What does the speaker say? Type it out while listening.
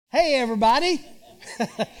Hey, everybody.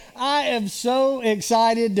 I am so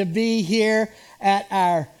excited to be here at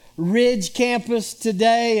our Ridge campus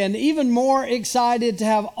today, and even more excited to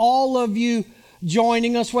have all of you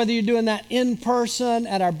joining us, whether you're doing that in person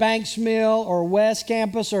at our Banks Mill or West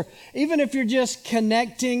campus, or even if you're just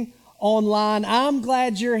connecting online. I'm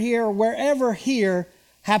glad you're here, wherever here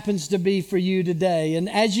happens to be for you today. And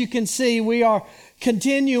as you can see, we are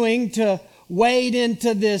continuing to wade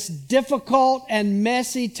into this difficult and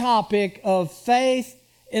messy topic of faith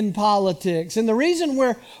in politics. And the reason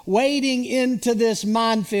we're wading into this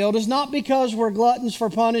minefield is not because we're gluttons for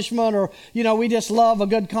punishment or, we just love a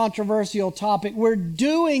good controversial topic. We're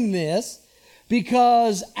doing this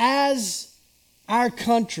because as our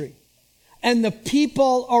country and the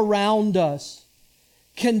people around us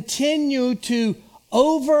continue to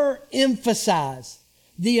overemphasize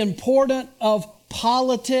the importance of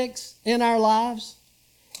politics in our lives,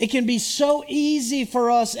 it can be so easy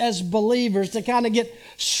for us as believers to kind of get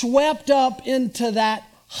swept up into that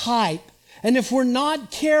hype. And if we're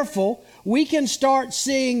not careful, we can start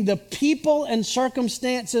seeing the people and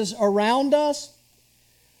circumstances around us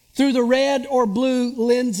through the red or blue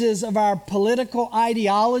lenses of our political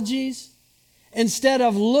ideologies instead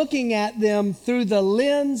of looking at them through the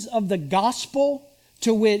lens of the gospel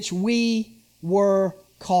to which we were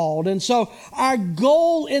called. And so our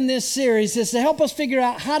goal in this series is to help us figure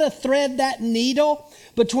out how to thread that needle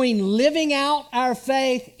between living out our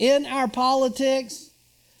faith in our politics,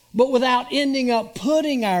 but without ending up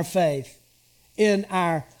putting our faith in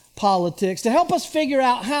our politics. To help us figure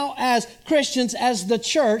out how, as Christians, as the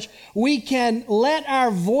church, we can let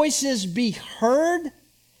our voices be heard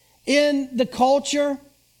in the culture,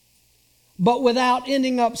 but without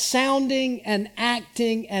ending up sounding and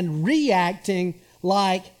acting and reacting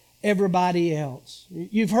like everybody else.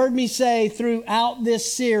 You've heard me say throughout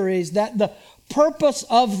this series that the purpose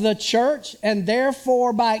of the church, and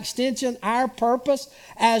therefore by extension our purpose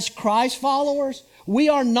as Christ followers, we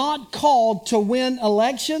are not called to win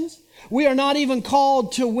elections. We are not even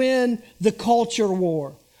called to win the culture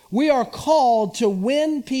war. We are called to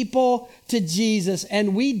win people to Jesus,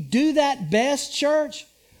 and we do that best, church,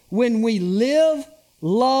 when we live,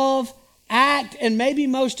 love, act, and maybe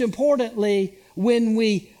most importantly, when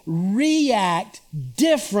we react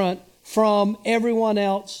different from everyone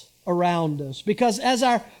else around us. Because as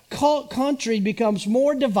our country becomes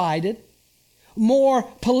more divided, more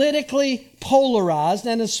politically polarized,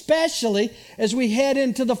 and especially as we head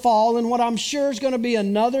into the fall and what I'm sure is going to be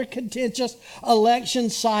another contentious election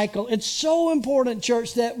cycle, it's so important,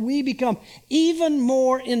 church, that we become even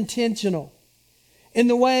more intentional in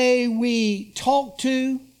the way we talk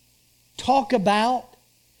about,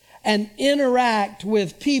 and interact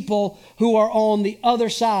with people who are on the other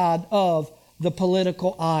side of the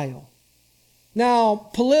political aisle.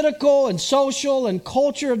 Now, political and social and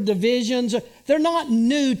cultural divisions, they're not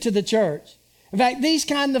new to the church. In fact, these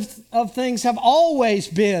kind of things have always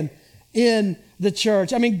been in the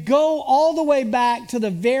church. I mean, go all the way back to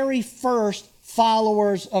the very first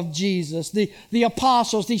followers of Jesus, the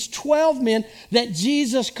apostles, these 12 men that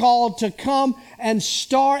Jesus called to come and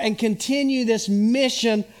start and continue this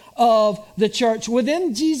mission of the church.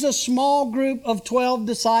 Within Jesus' small group of 12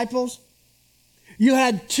 disciples, you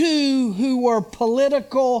had two who were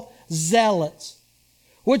political zealots,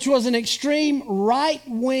 which was an extreme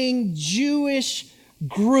right-wing Jewish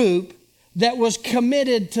group that was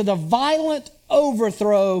committed to the violent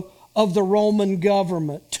overthrow of the Roman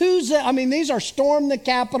government. These are storm the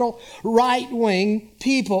Capitol right-wing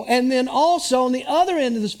people. And then also on the other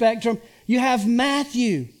end of the spectrum, you have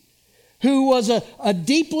Matthew, who was a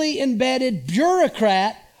deeply embedded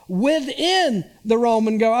bureaucrat within the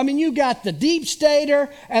Roman government. You got the deep stater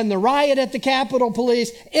and the riot at the Capitol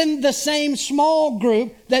Police in the same small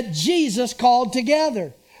group that Jesus called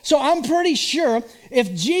together. So I'm pretty sure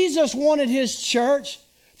if Jesus wanted his church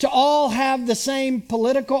to all have the same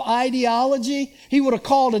political ideology, he would have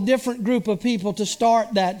called a different group of people to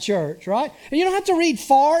start that church, right? And you don't have to read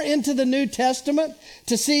far into the New Testament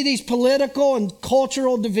to see these political and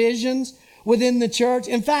cultural divisions within the church.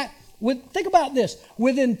 In fact, think about this.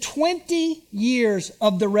 Within 20 years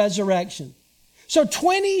of the resurrection, so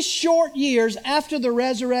 20 short years after the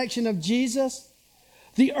resurrection of Jesus,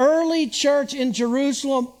 the early church in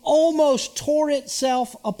Jerusalem almost tore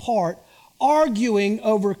itself apart, arguing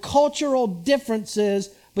over cultural differences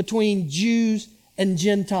between Jews and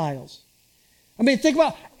Gentiles. Think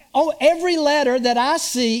about every letter that I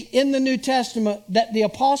see in the New Testament that the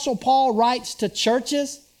Apostle Paul writes to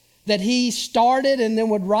churches that he started and then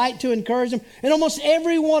would write to encourage them. And almost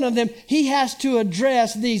every one of them, he has to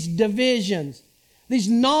address these divisions, these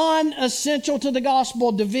non-essential to the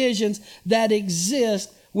gospel divisions that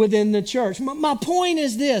exist within the church. My point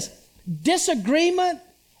is this: disagreement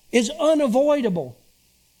is unavoidable.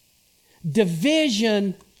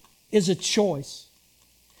 Division is a choice.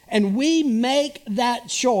 And we make that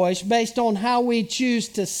choice based on how we choose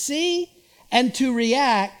to see and to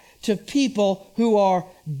react to people who are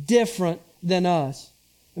different than us.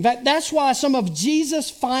 In fact, that's why some of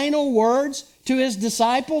Jesus' final words to his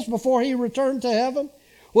disciples before he returned to heaven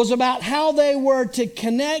was about how they were to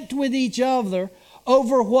connect with each other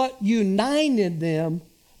over what united them,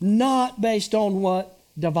 not based on what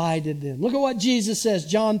divided them. Look at what Jesus says,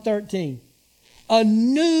 John 13. A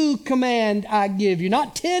new command I give you.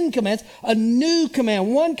 Not 10 commands, a new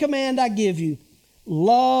command. One command I give you.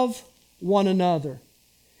 Love one another.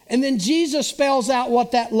 And then Jesus spells out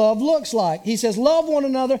what that love looks like. He says, love one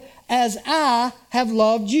another as I have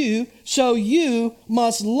loved you, so you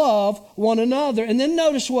must love one another. And then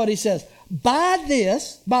notice what he says. By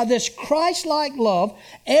this Christ-like love,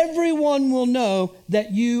 everyone will know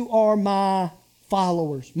that you are my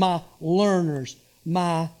followers, my learners,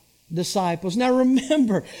 my disciples. Now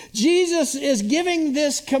remember, Jesus is giving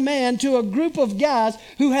this command to a group of guys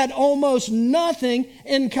who had almost nothing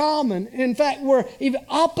in common. In fact, were even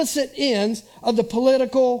opposite ends of the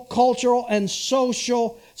political, cultural, and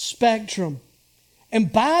social spectrum.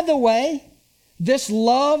 And by the way, this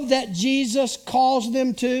love that Jesus calls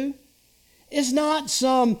them to is not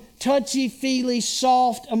some touchy-feely,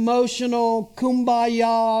 soft, emotional,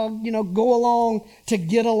 kumbaya, go along to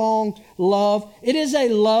get along love. It is a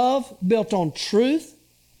love built on truth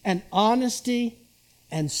and honesty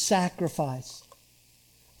and sacrifice.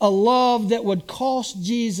 A love that would cost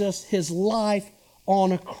Jesus his life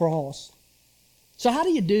on a cross. So how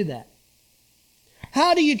do you do that?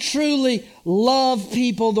 How do you truly love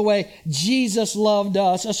people the way Jesus loved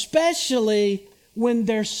us, especially when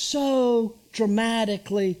they're so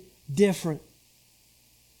dramatically different?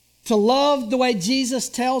 To love the way Jesus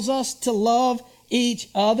tells us to love each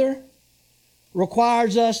other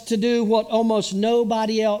requires us to do what almost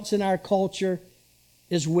nobody else in our culture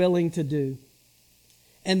is willing to do.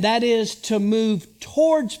 And that is to move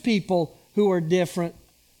towards people who are different,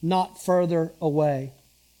 not further away.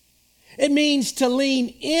 It means to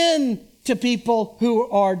lean in to people who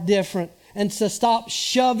are different and to stop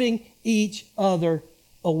shoving each other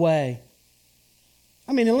away.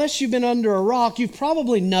 I mean, unless you've been under a rock, you've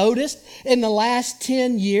probably noticed in the last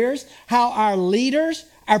 10 years how our leaders,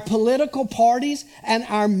 our political parties, and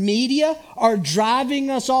our media are driving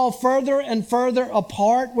us all further and further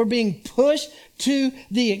apart. We're being pushed to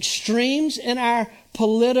the extremes in our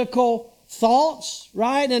political thoughts,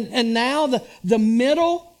 right? And now the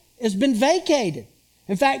middle has been vacated.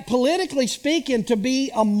 In fact, politically speaking, to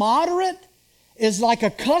be a moderate is like a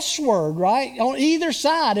cuss word, right? On either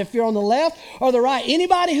side, if you're on the left or the right.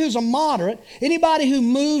 Anybody who's a moderate, anybody who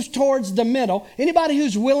moves towards the middle, anybody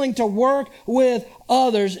who's willing to work with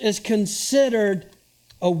others is considered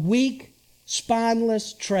a weak,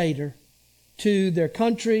 spineless traitor to their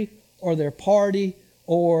country or their party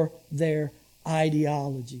or their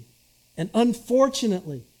ideology. And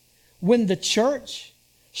unfortunately, when the church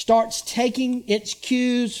starts taking its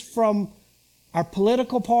cues from our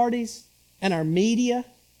political parties and our media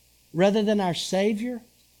rather than our Savior,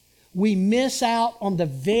 we miss out on the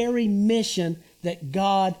very mission that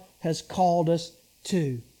God has called us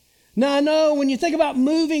to. Now, I know when you think about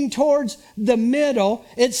moving towards the middle,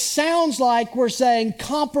 it sounds like we're saying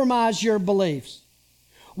compromise your beliefs.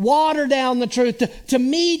 Water down the truth. To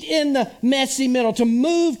meet in the messy middle, to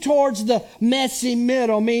move towards the messy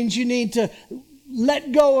middle means you need to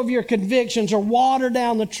let go of your convictions or water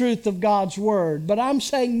down the truth of God's Word. But I'm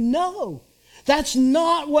saying no. That's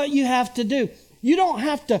not what you have to do. You don't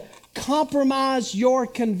have to compromise your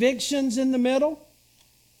convictions in the middle,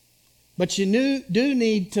 but you do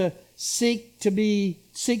need to seek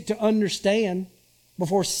to understand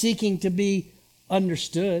before seeking to be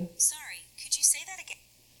understood. Sorry, could you say that again?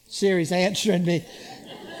 Siri's answering me.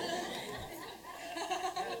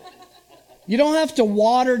 You don't have to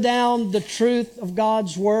water down the truth of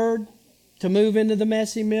God's Word to move into the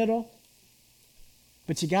messy middle.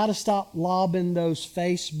 But you got to stop lobbing those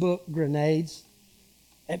Facebook grenades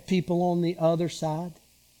at people on the other side.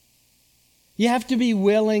 You have to be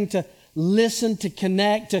willing to listen, to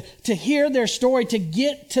connect, to hear their story, to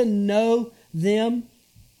get to know them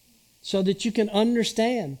so that you can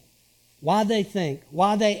understand why they think,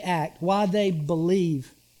 why they act, why they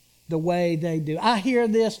believe the way they do. I hear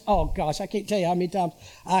this, oh gosh, I can't tell you how many times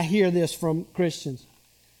I hear this from Christians.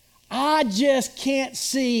 I just can't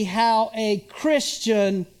see how a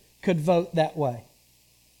Christian could vote that way.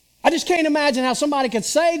 I just can't imagine how somebody could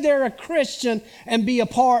say they're a Christian and be a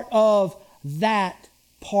part of that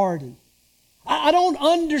party. I don't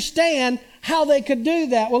understand how they could do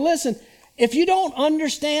that. Well, listen, if you don't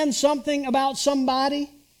understand something about somebody,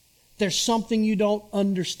 there's something you don't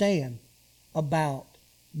understand about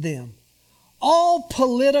them. All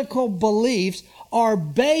political beliefs are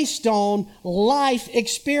based on life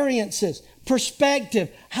experiences, perspective,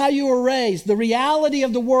 how you were raised, the reality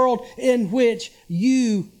of the world in which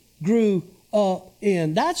you grew up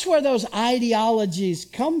in. That's where those ideologies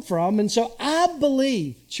come from. And so I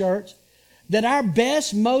believe, church, that our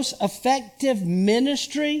best, most effective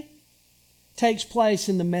ministry takes place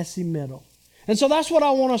in the messy middle. And so that's what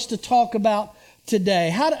I want us to talk about today.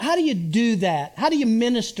 How do you do that? How do you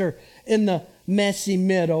minister in the messy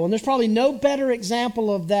middle? And there's probably no better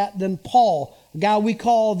example of that than Paul, a guy we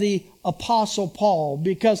call the Apostle Paul,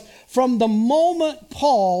 because from the moment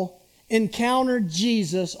Paul encountered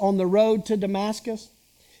Jesus on the road to Damascus,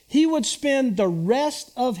 he would spend the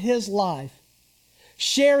rest of his life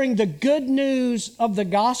sharing the good news of the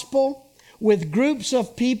gospel with groups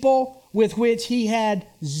of people with which he had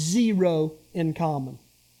zero in common.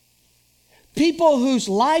 People whose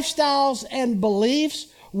lifestyles and beliefs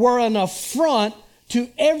were an affront to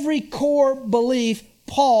every core belief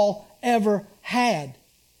Paul ever had.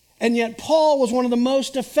 And yet Paul was one of the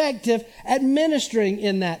most effective at ministering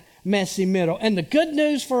in that messy middle. And the good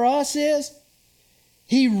news for us is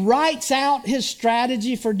he writes out his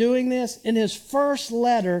strategy for doing this in his first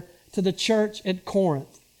letter to the church at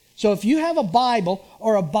Corinth. So if you have a Bible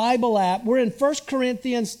or a Bible app, we're in 1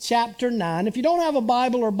 Corinthians chapter 9. If you don't have a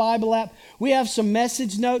Bible or Bible app, we have some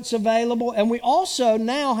message notes available. And we also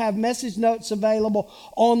now have message notes available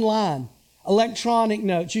online, electronic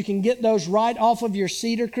notes. You can get those right off of your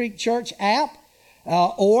Cedar Creek Church app.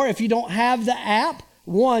 Or if you don't have the app,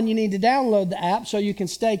 one, you need to download the app so you can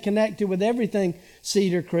stay connected with everything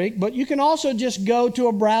Cedar Creek. But you can also just go to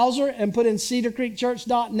a browser and put in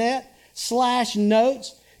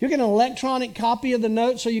cedarcreekchurch.net/notes. You get an electronic copy of the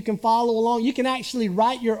notes so you can follow along. You can actually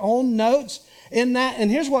write your own notes in that. And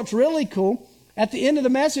here's what's really cool. At the end of the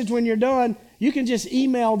message, when you're done, you can just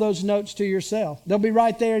email those notes to yourself. They'll be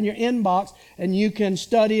right there in your inbox, and you can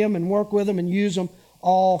study them and work with them and use them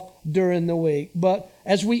all during the week. But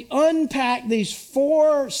as we unpack these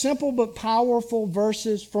 4 simple but powerful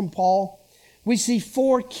verses from Paul, we see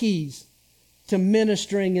 4 keys to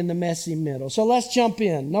ministering in the messy middle. So let's jump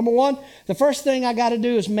in. Number 1, the first thing I got to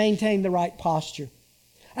do is maintain the right posture.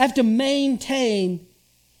 I have to maintain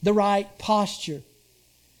the right posture.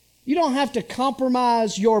 You don't have to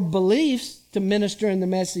compromise your beliefs to minister in the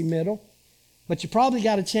messy middle, but you probably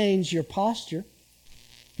got to change your posture.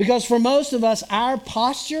 Because for most of us, our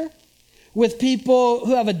posture with people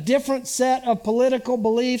who have a different set of political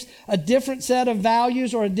beliefs, a different set of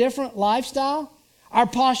values, or a different lifestyle, our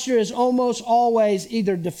posture is almost always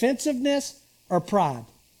either defensiveness or pride.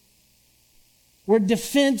 We're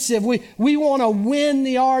defensive. We want to win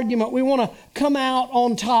the argument. We want to come out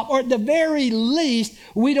on top. Or at the very least,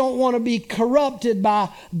 we don't want to be corrupted by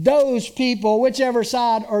those people, whichever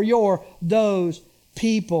side are those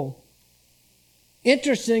people.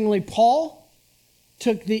 Interestingly, Paul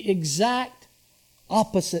took the exact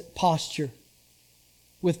opposite posture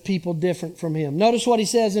with people different from him. Notice what he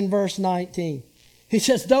says in verse 19. He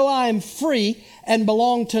says, though I am free and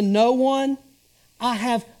belong to no one, I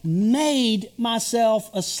have made myself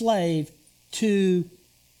a slave to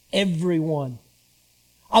everyone.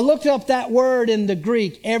 I looked up that word in the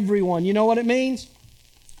Greek, everyone. You know what it means?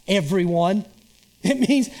 Everyone. It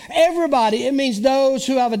means everybody. It means those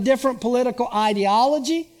who have a different political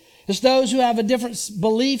ideology. It's those who have a different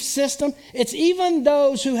belief system. It's even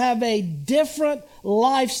those who have a different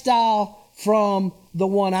lifestyle from the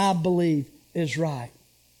one I believe is right.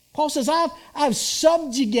 Paul says, I've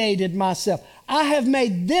subjugated myself. I have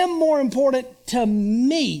made them more important to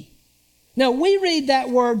me. Now, we read that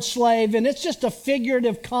word slave, and it's just a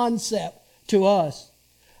figurative concept to us.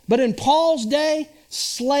 But in Paul's day,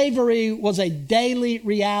 slavery was a daily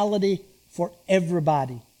reality for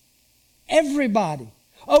everybody. Everybody.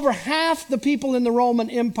 Over half the people in the Roman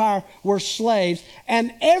Empire were slaves,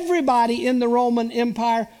 and everybody in the Roman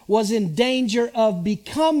Empire was in danger of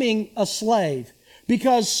becoming a slave,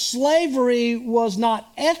 because slavery was not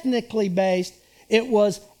ethnically based, it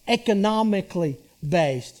was economically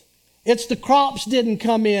based. It's the crops didn't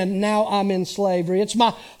come in, now I'm in slavery. It's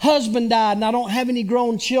my husband died and I don't have any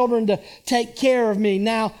grown children to take care of me,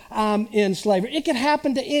 now I'm in slavery. It could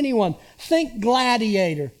happen to anyone. Think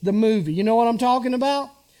Gladiator, the movie. You know what I'm talking about?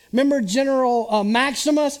 Remember General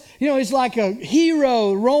Maximus? You know, he's like a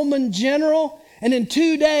hero, Roman general. And in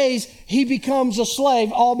 2 days, he becomes a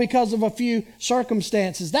slave, all because of a few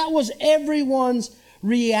circumstances. That was everyone's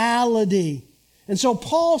reality. And so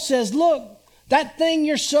Paul says, look, that thing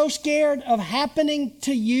you're so scared of happening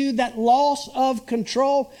to you, that loss of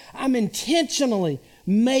control, I'm intentionally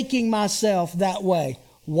making myself that way.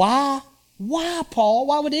 Why? Why, Paul?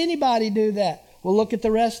 Why would anybody do that? Well, look at the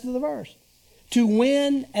rest of the verse. To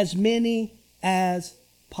win as many as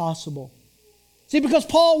possible. See, because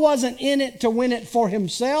Paul wasn't in it to win it for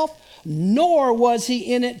himself, nor was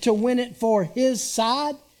he in it to win it for his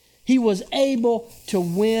side. He was able to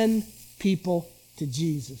win people to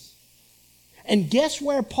Jesus. And guess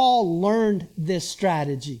where Paul learned this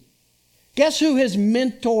strategy? Guess who his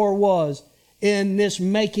mentor was in this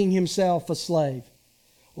making himself a slave?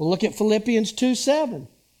 Well, look at Philippians 2:7. It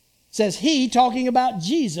says he, talking about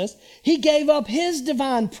Jesus, he gave up his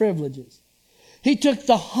divine privileges. He took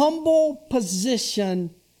the humble position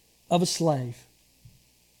of a slave.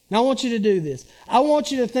 Now I want you to do this. I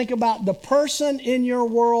want you to think about the person in your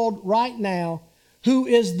world right now who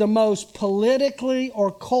is the most politically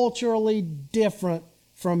or culturally different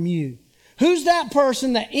from you. Who's that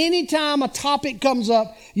person that anytime a topic comes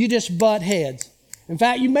up, you just butt heads? In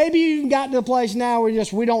fact, maybe you even got to a place now where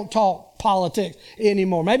we don't talk politics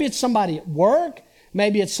anymore. Maybe it's somebody at work.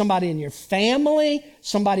 Maybe it's somebody in your family,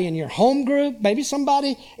 somebody in your home group, maybe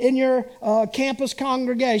somebody in your campus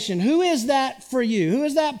congregation. Who is that for you? Who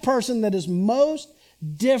is that person that is most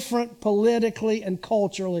different politically and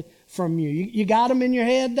culturally from you? You got them in your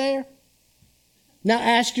head there? Now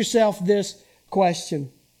ask yourself this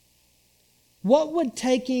question. What would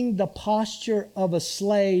taking the posture of a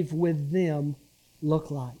slave with them look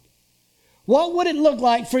like? What would it look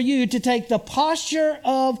like for you to take the posture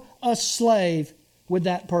of a slave with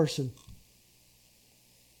that person?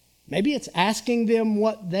 Maybe it's asking them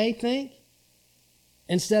what they think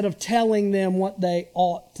instead of telling them what they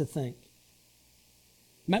ought to think.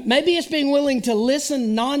 Maybe it's being willing to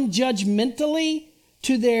listen non-judgmentally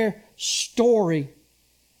to their story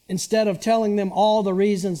instead of telling them all the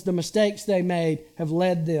reasons the mistakes they made have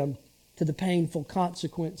led them to the painful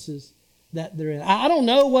consequences that they're in. I don't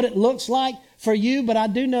know what it looks like for you, but I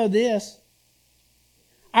do know this.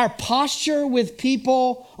 Our posture with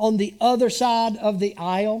people on the other side of the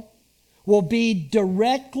aisle will be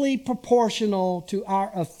directly proportional to our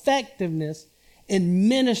effectiveness in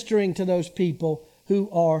ministering to those people who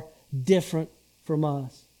are different from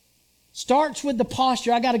us. Starts with the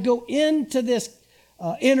posture. I got to go into this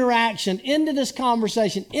interaction, into this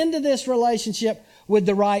conversation, into this relationship with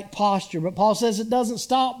the right posture. But Paul says it doesn't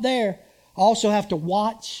stop there. I also have to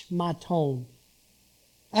watch my tone.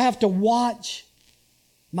 I have to watch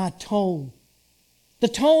my tone. The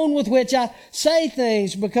tone with which I say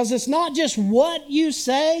things, because it's not just what you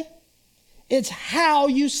say, it's how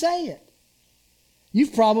you say it.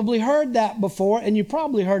 You've probably heard that before, and you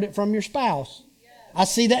probably heard it from your spouse. I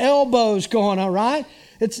see the elbows going on, right?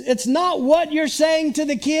 It's not what you're saying to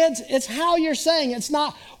the kids, it's how you're saying it. It's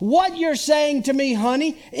not what you're saying to me,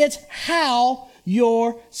 honey, it's how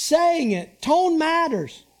you're saying it. Tone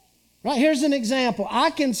matters. Right? Here's an example.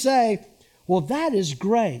 I can say, well, that is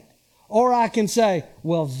great. Or I can say,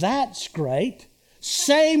 well, that's great.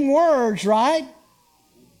 Same words, right?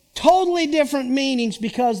 Totally different meanings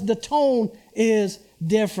because the tone is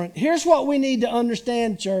different. Here's what we need to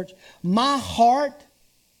understand, church. My heart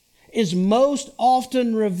is most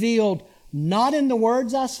often revealed not in the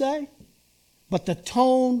words I say, but the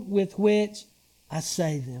tone with which I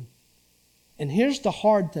say them. And here's the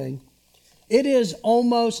hard thing. It is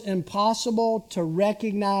almost impossible to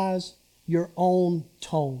recognize your own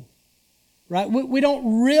tone. Right? We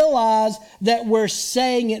don't realize that we're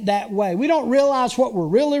saying it that way. We don't realize what we're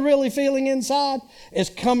really feeling inside is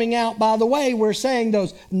coming out by the way we're saying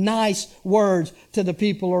those nice words to the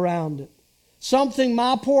people around it. Something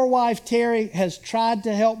my poor wife Terry has tried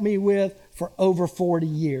to help me with for over 40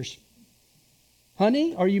 years.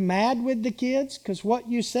 Honey, are you mad with the kids? Because what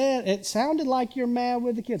you said, it sounded like you're mad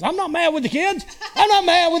with the kids. I'm not mad with the kids. I'm not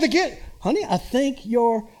mad with the kids. Honey, I think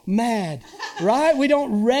you're mad, right? We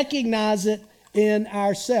don't recognize it in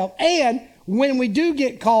ourselves. And when we do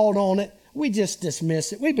get called on it, we just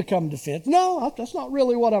dismiss it. We become defensive. No, that's not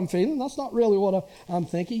really what I'm feeling. That's not really what I'm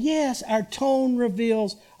thinking. Yes, our tone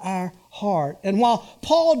reveals our heart. And while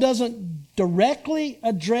Paul doesn't directly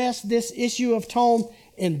address this issue of tone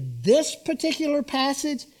in this particular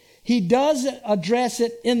passage, he does address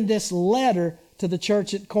it in this letter to the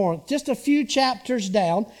church at Corinth. Just a few chapters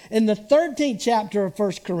down, in the 13th chapter of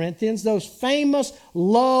 1 Corinthians, those famous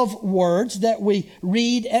love words that we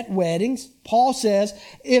read at weddings, Paul says,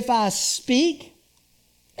 if I speak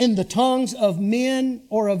in the tongues of men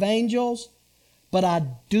or of angels, but I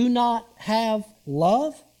do not have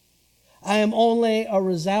love, I am only a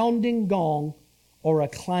resounding gong or a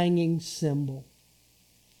clanging cymbal.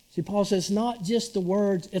 See, Paul says not just the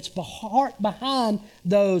words, it's the heart behind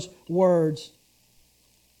those words.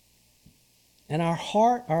 And our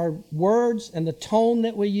heart, our words, and the tone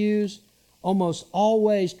that we use almost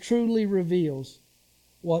always truly reveals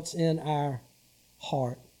what's in our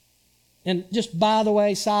heart. And just by the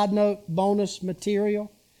way, side note, bonus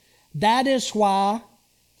material, that is why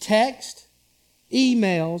text,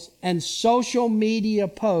 emails, and social media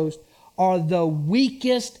posts are the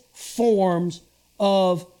weakest forms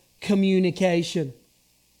of communication.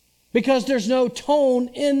 Because there's no tone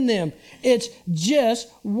in them. It's just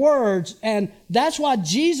words. And that's why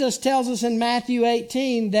Jesus tells us in Matthew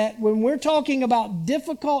 18 that when we're talking about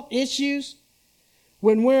difficult issues,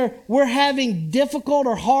 when we're having difficult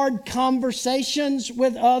or hard conversations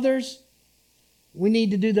with others, we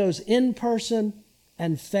need to do those in person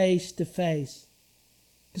and face to face.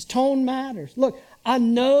 Because tone matters. Look, I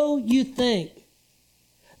know you think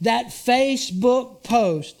that Facebook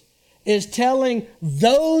post is telling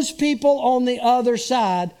those people on the other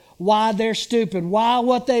side why they're stupid, why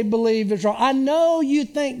what they believe is wrong. I know you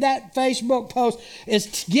think that Facebook post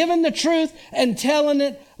is giving the truth and telling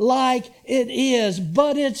it like it is,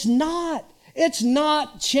 but it's not. It's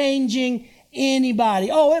not changing anybody.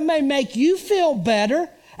 Oh, it may make you feel better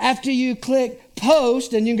after you click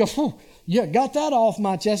post and you go, "Phew, yeah, got that off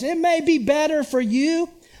my chest." It may be better for you,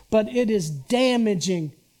 but it is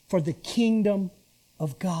damaging for the kingdom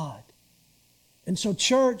of God. And so,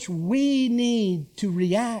 church, we need to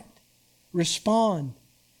react, respond,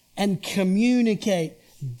 and communicate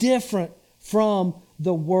different from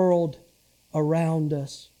the world around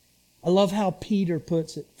us. I love how Peter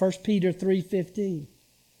puts it. 1 Peter 3:15.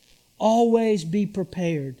 Always be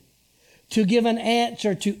prepared to give an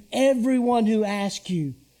answer to everyone who asks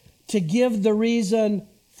you, to give the reason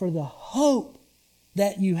for the hope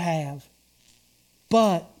that you have.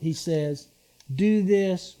 But, he says, do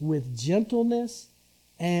this with gentleness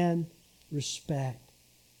and respect.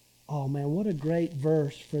 Oh man, what a great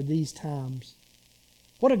verse for these times.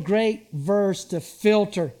 What a great verse to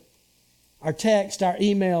filter our text, our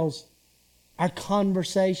emails, our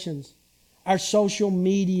conversations, our social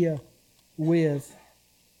media with.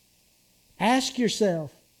 Ask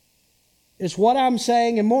yourself, is what I'm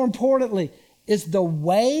saying, and more importantly, is the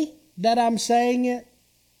way that I'm saying it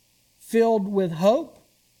filled with hope?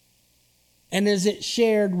 And is it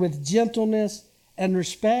shared with gentleness and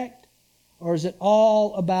respect? Or is it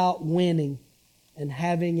all about winning and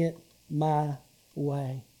having it my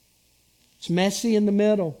way? It's messy in the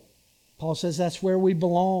middle. Paul says that's where we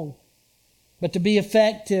belong. But to be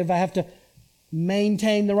effective, I have to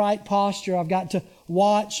maintain the right posture. I've got to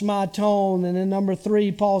watch my tone. And then number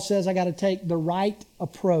 3, Paul says I got to take the right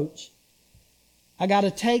approach. I got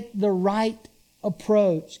to take the right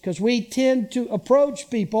approach, because we tend to approach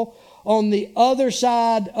people on the other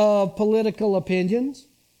side of political opinions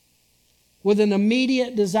with an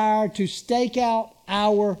immediate desire to stake out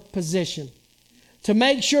our position, to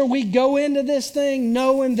make sure we go into this thing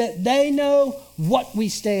knowing that they know what we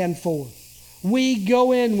stand for. We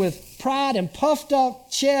go in with pride and puffed up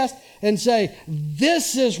chest and say,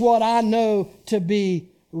 this is what I know to be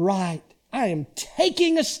right. I am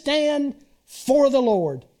taking a stand for the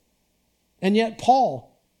Lord. And yet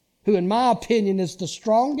Paul, who in my opinion is the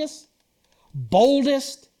strongest,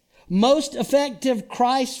 boldest, most effective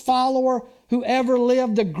Christ follower who ever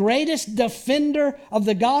lived, the greatest defender of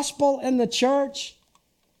the gospel and the church,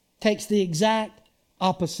 takes the exact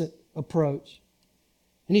opposite approach.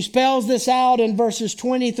 And he spells this out in verses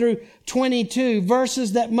 20 through 22,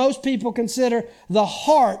 verses that most people consider the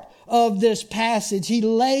heart of this passage. He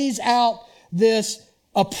lays out this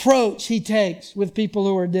approach he takes with people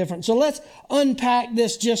who are different. So let's unpack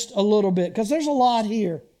this just a little bit, because there's a lot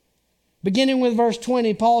here. Beginning with verse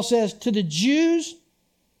 20, Paul says, to the Jews,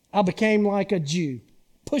 I became like a Jew.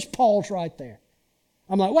 Push pause right there.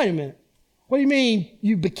 I'm like, wait a minute. What do you mean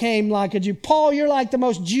you became like a Jew? Paul, you're like the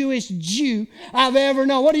most Jewish Jew I've ever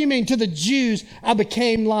known. What do you mean to the Jews, I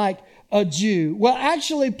became like a Jew? Well,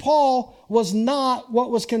 actually, Paul was not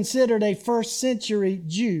what was considered a first century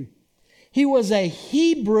Jew. He was a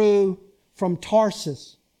Hebrew from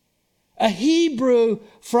Tarsus, a Hebrew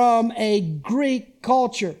from a Greek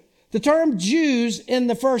culture. The term Jews in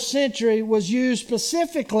the first century was used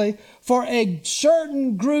specifically for a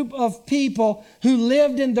certain group of people who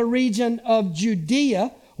lived in the region of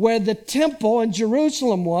Judea, where the temple in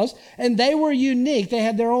Jerusalem was, and they were unique. They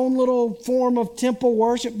had their own little form of temple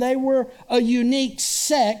worship. They were a unique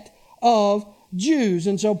sect of Jews.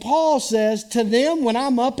 And so Paul says, to them, when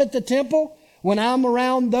I'm up at the temple, when I'm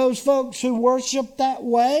around those folks who worship that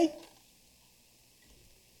way,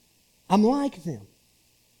 I'm like them.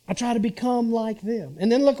 I try to become like them.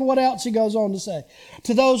 And then look at what else he goes on to say.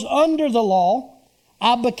 To those under the law,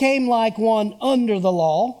 I became like one under the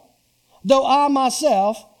law, though I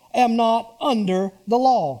myself am not under the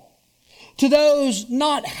law. To those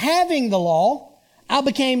not having the law, I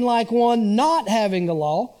became like one not having the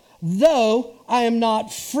law, though I am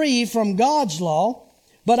not free from God's law,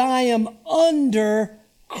 but I am under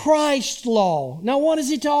Christ's law. Now, what is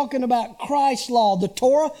he talking about? Christ's law, the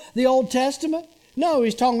Torah, the Old Testament? No,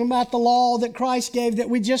 he's talking about the law that Christ gave that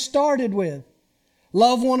we just started with.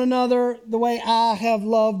 Love one another the way I have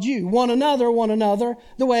loved you. One another,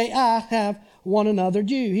 the way I have one another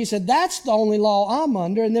you. He said, that's the only law I'm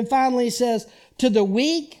under. And then finally he says, to the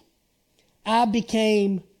weak, I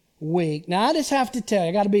became weak. Now, I just have to tell you,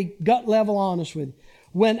 I got to be gut level honest with you.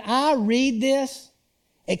 When I read this,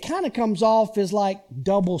 it kind of comes off as like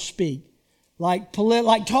double speak, like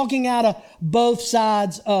talking out of both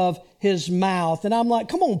sides of his mouth. And I'm like,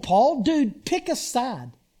 come on, Paul, dude, pick a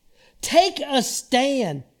side. Take a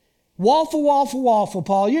stand. Waffle,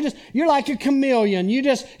 Paul. You're like a chameleon.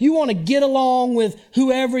 You want to get along with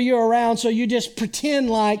whoever you're around, so you just pretend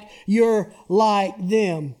like you're like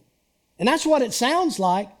them. And that's what it sounds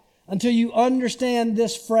like until you understand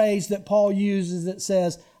this phrase that Paul uses that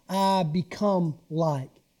says, I become like.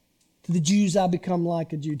 To the Jews, I become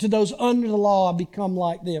like a Jew. To those under the law, I become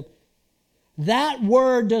like them. That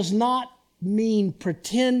word does not mean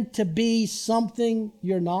pretend to be something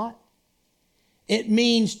you're not. It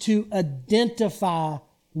means to identify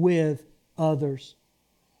with others,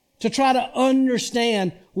 to try to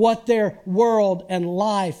understand what their world and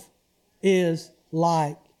life is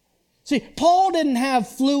like. See, Paul didn't have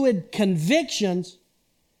fluid convictions,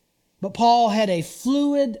 but Paul had a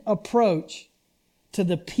fluid approach to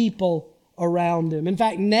the people around him. In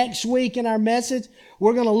fact, next week in our message,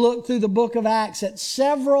 we're going to look through the book of Acts at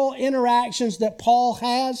several interactions that Paul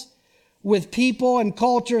has with people and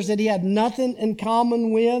cultures that he had nothing in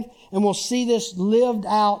common with, and we'll see this lived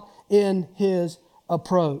out in his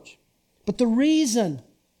approach. But the reason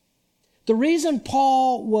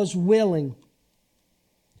Paul was willing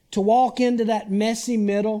to walk into that messy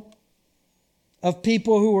middle of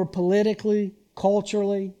people who were politically,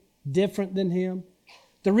 culturally different than him,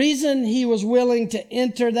 the reason he was willing to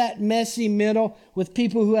enter that messy middle with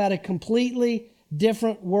people who had a completely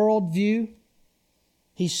different worldview,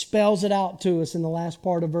 he spells it out to us in the last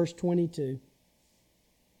part of verse 22.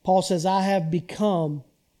 Paul says, I have become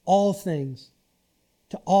all things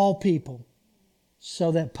to all people,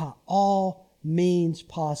 so that by all means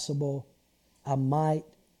possible I might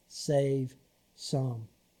save some.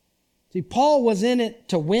 See, Paul was in it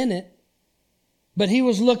to win it, but he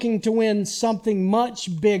was looking to win something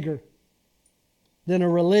much bigger than a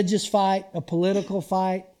religious fight, a political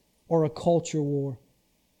fight, or a culture war.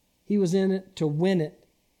 He was in it to win it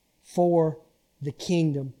for the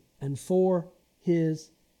kingdom and for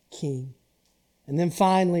his king. And then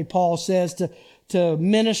finally, Paul says to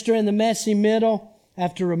minister in the messy middle, I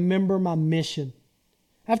have to remember my mission.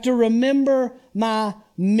 I have to remember my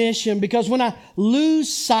mission, because when I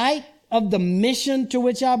lose sight of the mission to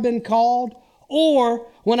which I've been called, or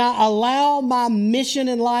when I allow my mission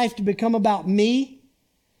in life to become about me,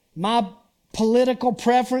 my political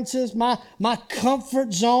preferences, my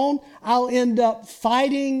comfort zone, I'll end up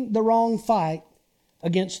fighting the wrong fight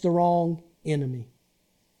against the wrong enemy.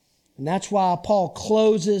 And that's why Paul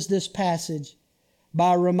closes this passage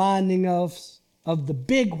by reminding us of the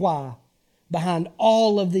big why behind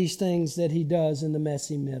all of these things that he does in the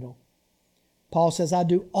messy middle. Paul says, I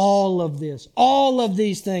do all of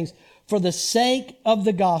these things for the sake of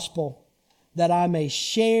the gospel, that I may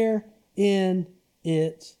share in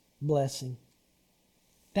its blessing.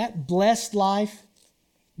 That blessed life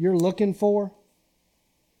you're looking for,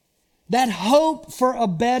 that hope for a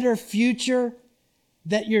better future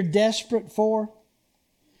that you're desperate for,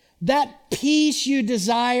 that peace you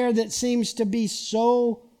desire that seems to be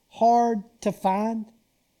so hard to find,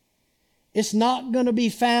 it's not going to be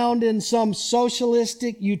found in some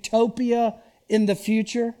socialistic utopia in the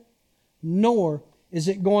future, nor is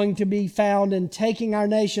it going to be found in taking our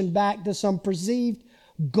nation back to some perceived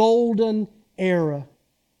golden era.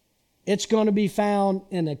 It's going to be found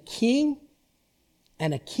in a king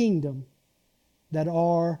and a kingdom that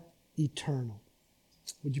are eternal.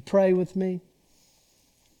 Would you pray with me?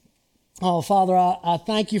 Oh, Father, I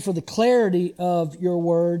thank you for the clarity of your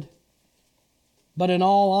word. But in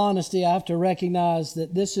all honesty, I have to recognize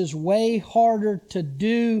that this is way harder to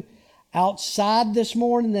do outside this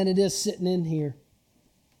morning than it is sitting in here.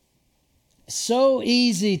 It's so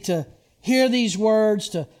easy to hear these words,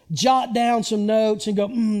 to jot down some notes and go,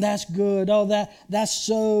 that's good. Oh, that's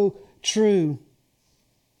so true.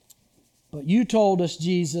 But you told us,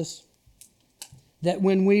 Jesus, that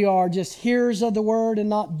when we are just hearers of the word and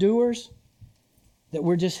not doers, that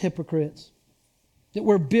we're just hypocrites. That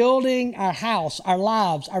we're building our house, our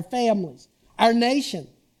lives, our families, our nation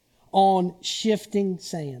on shifting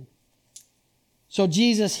sand. So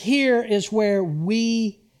Jesus, here is where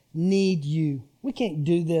we need you. We can't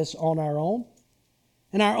do this on our own.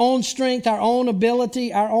 In our own strength, our own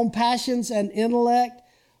ability, our own passions and intellect,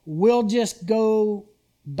 we'll just go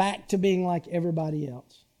back to being like everybody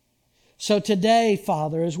else. So today,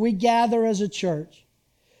 Father, as we gather as a church,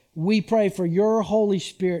 we pray for your Holy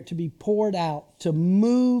Spirit to be poured out, to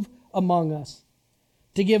move among us,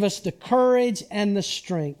 to give us the courage and the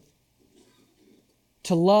strength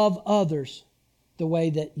to love others the way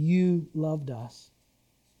that you loved us.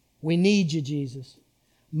 We need you, Jesus.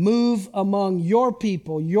 Move among your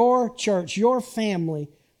people, your church, your family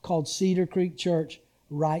called Cedar Creek Church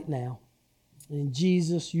right now. In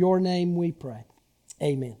Jesus, your name we pray.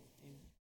 Amen.